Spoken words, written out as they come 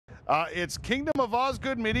It's Kingdom of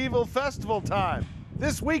Osgoode Medieval Festival time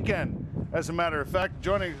this weekend. As a matter of fact,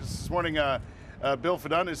 joining us this morning, Bill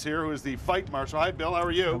Fedun is here, who is the fight marshal. Hi, Bill. How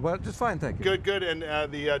are you? Well, just fine, thank you. Good, good. And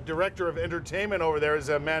the director of entertainment over there is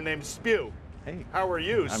a man named Spew. Hey. How are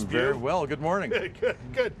you, Spew? I'm very well. Good morning. Good,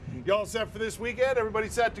 good. You all set for this weekend? Everybody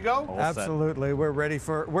set to go? All Absolutely. Set. We're ready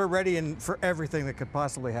for everything that could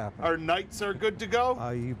possibly happen. Our knights are good to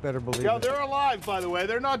go? You better believe Yeah, it. they're alive, by the way.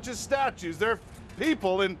 They're not just statues. They're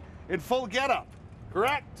people in full getup.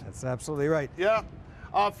 Correct? That's absolutely right. Yeah.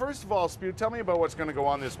 First of all, Spew, tell me about what's going to go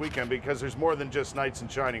on this weekend, because there's more than just knights in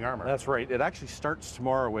shining armor. That's right. It actually starts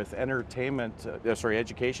tomorrow with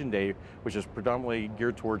Education Day, which is predominantly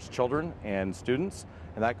geared towards children and students,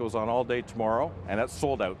 and that goes on all day tomorrow, and that's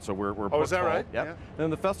sold out. So we're oh, is that right? Yep. Yeah. Then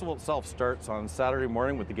the festival itself starts on Saturday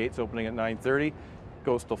morning with the gates opening at 9:30,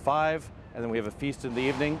 goes till 5, and then we have a feast in the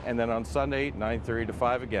evening, and then on Sunday 9:30 to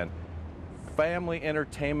 5 again. Family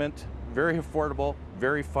entertainment, very affordable,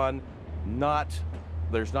 very fun.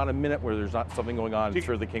 There's not a minute where there's not something going on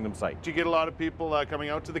through the Kingdom site. Do you get a lot of people coming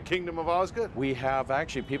out to the Kingdom of Osgoode? We have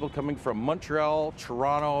actually people coming from Montreal,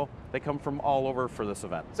 Toronto. They come from all over for this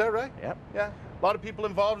event. Is that right? Yep. Yeah. A lot of people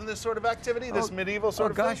involved in this sort of activity, this medieval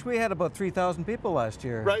sort of thing? Oh gosh, we had about 3,000 people last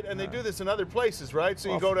year. Right, and they do this in other places, right?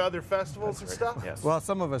 So you go to other festivals and stuff? Yes. Well,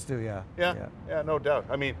 some of us do, yeah. Yeah, no doubt.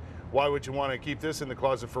 I mean, why would you want to keep this in the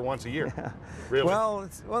closet for once a year? Really? Well,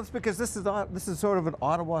 it's because this is sort of an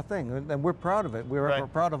Ottawa thing, and we're proud of it. We're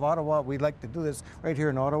proud of Ottawa. We like to do this right here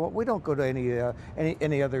in Ottawa. We don't go to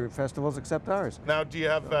any other festivals except ours. Now, do you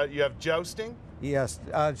have jousting? Yes,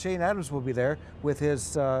 Shane Adams will be there with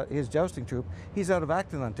his jousting troupe. He's out of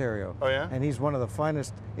Acton, Ontario. Oh yeah. And he's one of the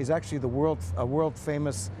finest. He's actually a world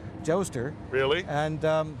famous jouster. Really? And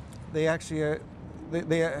they actually. What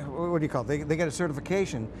do you call it? They get a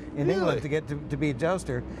certification in England to get to be a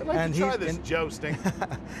jouster. I'd like to try this jousting.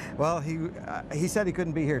 Well, he said he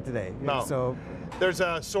couldn't be here today. No. So there's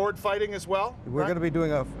sword fighting as well. We're going to be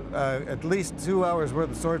doing at least 2 hours worth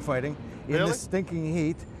of sword fighting in this stinking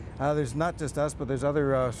heat. There's not just us, but there's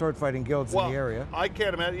other sword fighting guilds in the area. I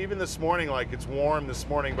can't imagine, even this morning, like it's warm this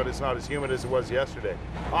morning, but it's not as humid as it was yesterday.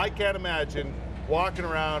 I can't imagine walking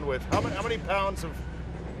around with, how many pounds of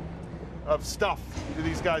stuff do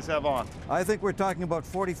these guys have on? I think we're talking about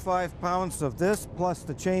 45 pounds of this plus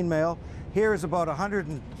the chainmail. Here is about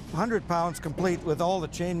 100 pounds complete with all the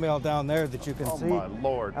chainmail down there that you can see. Oh my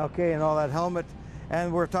Lord. Okay, and all that helmet.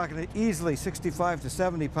 And we're talking easily 65 to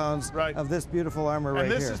 70 pounds of this beautiful armor right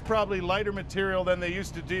here. And this is probably lighter material than they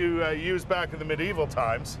used to use back in the medieval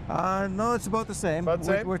times. No, it's about the same.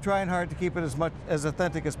 We're trying hard to keep it as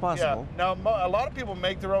authentic as possible. Yeah. Now, a lot of people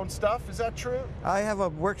make their own stuff. Is that true? I have a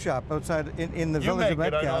workshop outside in the village of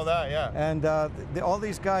Metcalfe. I know that, yeah. And all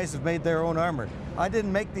these guys have made their own armor. I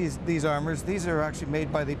didn't make these armors. These are actually made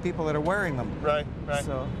by the people that are wearing them. Right, right.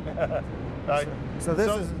 So, right. So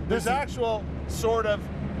there's actual sort of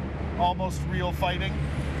almost real fighting.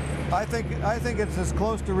 I think it's as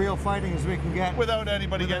close to real fighting as we can get without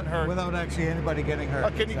anybody getting hurt. Without actually anybody getting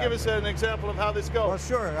hurt. Can you give us an example of how this goes? Well,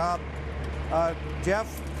 sure.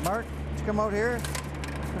 Jeff, Mark, would you come out here?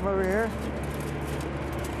 Come over here.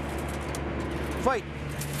 Fight.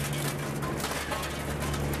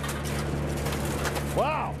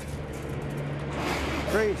 Wow.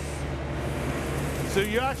 Great. So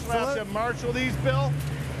you actually have to marshal these, Bill?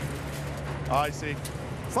 Oh, I see.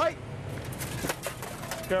 Fight!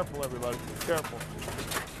 Careful, everybody. Careful.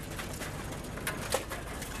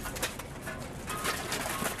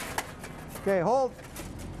 Okay, hold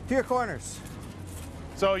to your corners.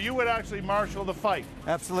 So you would actually marshal the fight?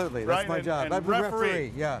 Absolutely. That's my job. And I'm the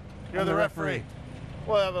referee. Yeah. You're the referee.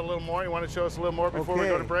 We'll have a little more. You want to show us a little more before we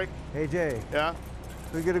go to break? Hey, Jay. Yeah?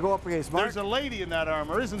 We're going to go up against Mark. There's a lady in that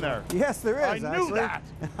armor, isn't there? Yes, there is. I knew that.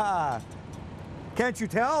 Can't you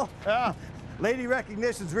tell? Yeah. Lady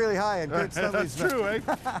recognition's really high in good stuff. That's true, eh?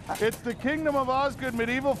 It's the Kingdom of Osgoode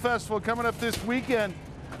Medieval Festival coming up this weekend.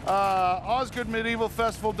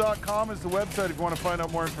 OsgoodeMedievalFestival.com is the website if you want to find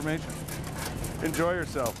out more information. Enjoy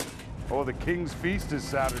yourself. Oh, the King's Feast is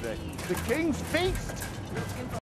Saturday. The King's Feast!